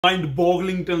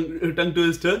mind-boggling tongue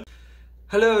twister.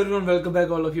 Hello everyone, welcome back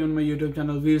all of you on my YouTube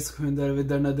channel Veer Sukhvinder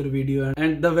with another video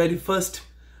and the very first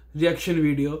reaction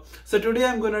video. So today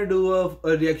I'm gonna do a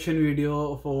reaction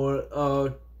video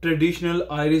for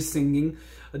traditional Irish singing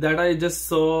that I just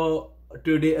saw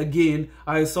today again.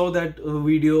 I saw that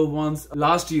video once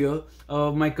last year.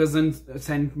 My cousin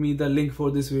sent me the link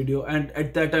for this video, and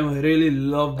at that time I really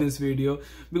loved this video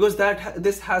because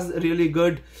this has really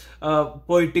good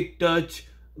poetic touch,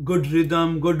 good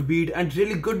rhythm, good beat, and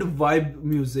really good vibe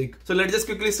music. So let's just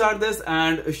quickly start this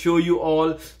and show you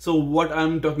all what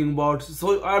I'm talking about.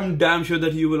 So I'm damn sure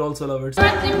that you will also love it.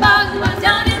 Down in the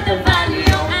valley,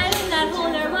 and in that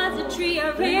hole there was a tree,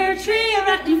 a rare tree, a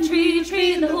rattling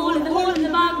tree, in the hole, in the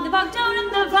bog, down in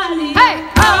the valley. Hey!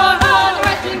 Oh, the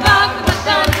rattling bog,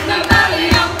 down in the valley.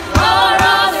 Oh,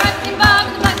 the rattling bog,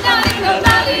 down in the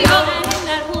valley. And in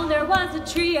that hole there was a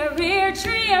tree, a rare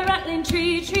tree, a rattling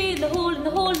tree, in the hole, in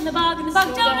the bog,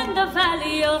 down in the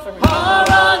valley. Oh, the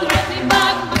rattling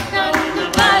bog, down in the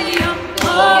valley.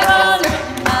 Oh, the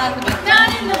rattling bog, down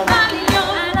in the valley.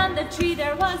 And on the tree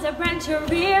there was a branch, a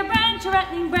rare branch, a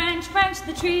rattling branch,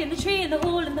 the tree, in the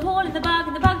hole, in the bog,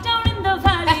 down in the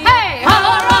valley. Hey!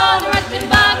 Oh, the rattling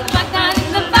bog, down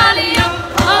in the valley.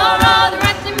 Oh, the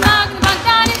rattling bog,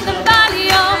 down in the valley.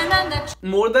 And on the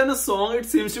more than a song, it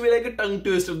seems to be like a tongue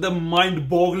twister, the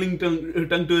mind-boggling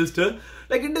tongue twister.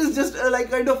 Like it is just like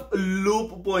kind of a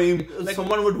loop poem. Like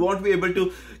someone won't be able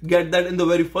to get that in the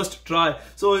very first try.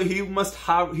 So he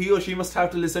or she must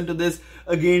have to listen to this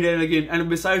again and again. And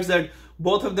besides that,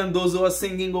 both of them, those who are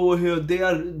singing over here,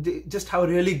 they just have a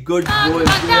really good voice.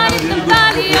 They have a really good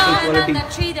vocal quality. On the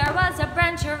tree there was a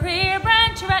branch, a rare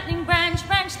branch, a rattling branch,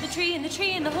 the tree, in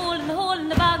the hole, in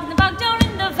the bog, down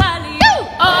in the valley.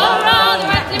 Oh, the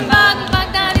rattling bog,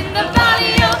 down in the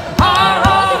valley.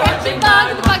 Oh, the rattling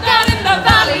bog, down in the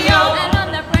valley. And on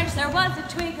the branch there was a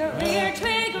twig, a rare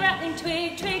twig, a rattling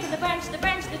twig, in the branch,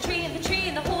 the tree, in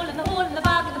the hole, in the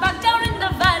bog, down in the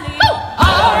valley.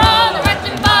 Oh, the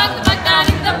rattling bog, down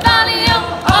in the valley. Oh,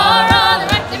 the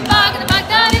rattling bog,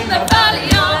 down in the valley.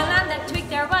 And on that twig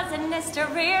there was a nest, a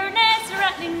rare nest, a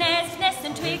rattling nest,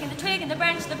 and twig, in the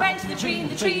branch, the tree,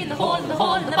 in the hole, in the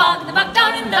bog,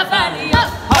 down in the valley. Oh,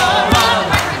 the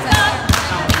rattling bog.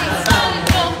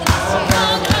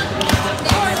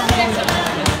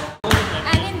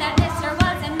 And in that nest there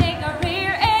was an egg, a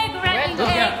rare egg, a rattling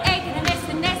egg, in the nest,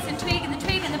 and twig, in the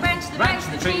branch,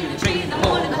 the tree, in the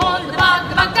hole, in the bog,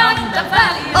 down in the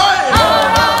valley. Oh,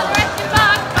 the rattling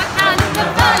bog, down in the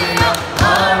valley.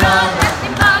 Oh, the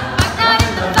rattling bog, down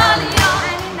in the valley.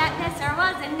 And in that nest there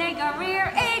was an egg, a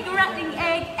rare egg, a rattling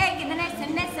egg, in the nest,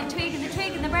 and twig, in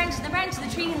the branch, the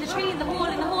tree, in the hole,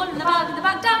 in the bog,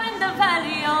 down in the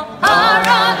valley. Oh, the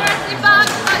rattling bog,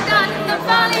 down in the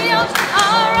valley. Oh,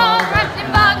 the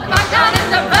rattling bog, down in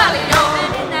the valley.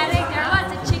 And in that egg there was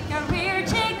a chick, a rare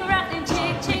chick, a rattling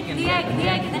chick, in the egg, in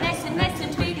the nest,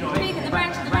 and twig, in the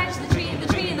branch, the tree,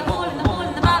 in the hole, in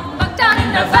the bog, down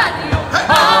in the valley.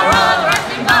 Oh, the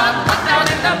rattling bog, down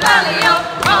in the valley.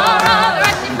 Oh, the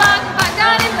rattling bog,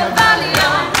 down in the valley.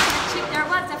 And in the chick there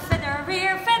was a feather, a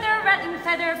rare feather, rattling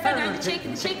feather, in the chick,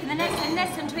 in the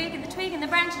nest, and twig, in the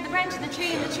branch, the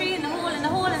tree, in the hole, in the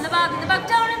bog,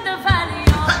 down in the valley.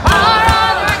 Oh,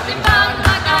 the rattling bog,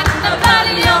 down in the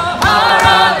valley. Oh,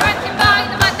 the rattling bog,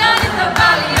 down in the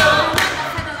valley. And on the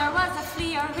feather there was a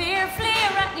flea, a rare flea,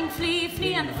 a rattling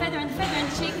flea, on the feather, in the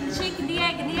chick, in the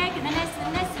egg, in the nest,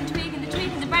 and twig, in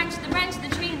the branch, the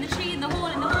tree, in the hole,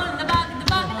 in the bog,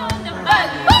 down in the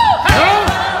valley.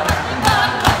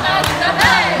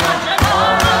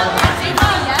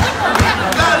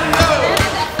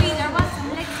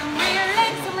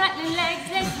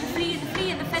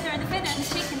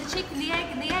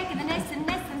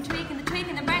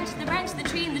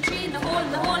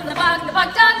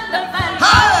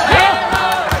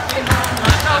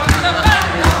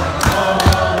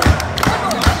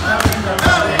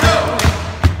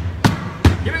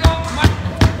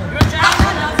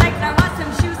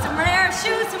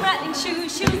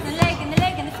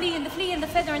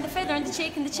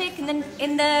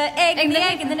 In the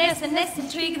egg, in the nest, and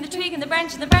twig, in the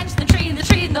branch, the tree,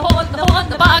 in the hole, in the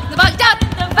bog, down in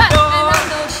the valley. And on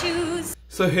those shoes.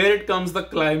 So here it comes, the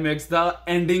climax, the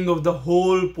ending of the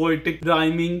whole poetic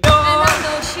rhyming. And on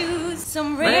those shoes,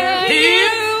 some rare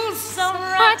heels, some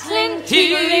rattling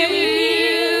heels.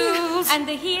 And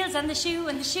the heels, and the shoe,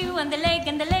 and the leg,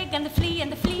 and the flea,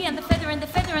 and the feather, and the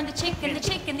chick, and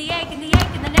the egg, in the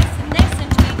nest, and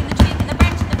twig, in the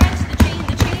branch, the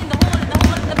tree, in the hole,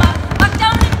 in the bog,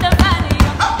 down in the valley.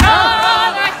 Oh,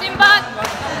 the rattling bog,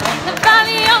 in the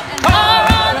valley. Oh,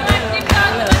 the rattling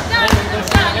bog, down in the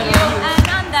valley. And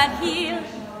on that that hill,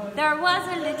 there was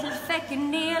a little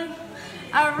feckin' nail,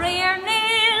 a rare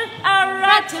nail, a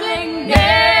rattling nail.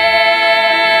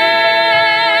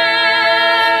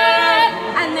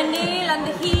 And the nail and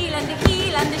the heel and the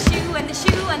heel and the shoe and the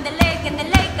shoe and the leg and the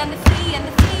leg and the flea and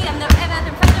the flea and the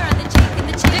feather and the cheek and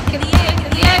the chick and the egg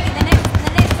and the egg and the nest and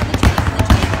the nest and the twig and the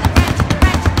twig and the branch and the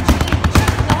branch and the tree and the tree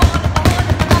and the hole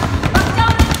and the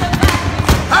hole and the hole.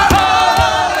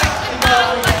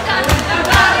 Rock down in the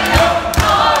valley, oh, rock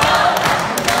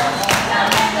down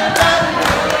in the valley,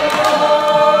 oh,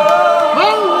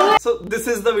 So this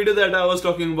is the video that I was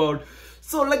talking about.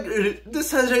 So like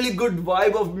this has really good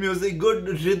vibe of music, good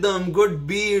rhythm, good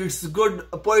beats, good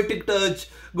poetic touch,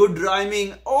 good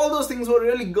rhyming. All those things were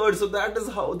really good. So that is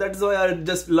why I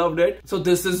just loved it. So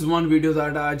this is one video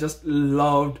that I just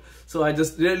loved. So I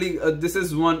just really this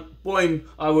is one point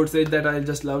I would say that I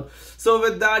just loved. So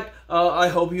with that I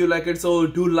hope you like it. So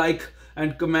do like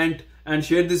and comment and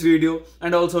share this video,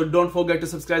 and also don't forget to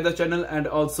subscribe the channel and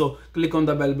also click on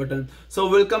the bell button. So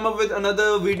we'll come up with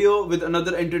another video with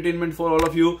another entertainment for all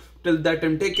of you. Till that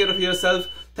time, take care of yourself.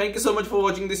 Thank you so much for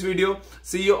watching this video.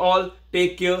 See you all.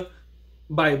 Take care.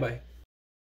 Bye bye.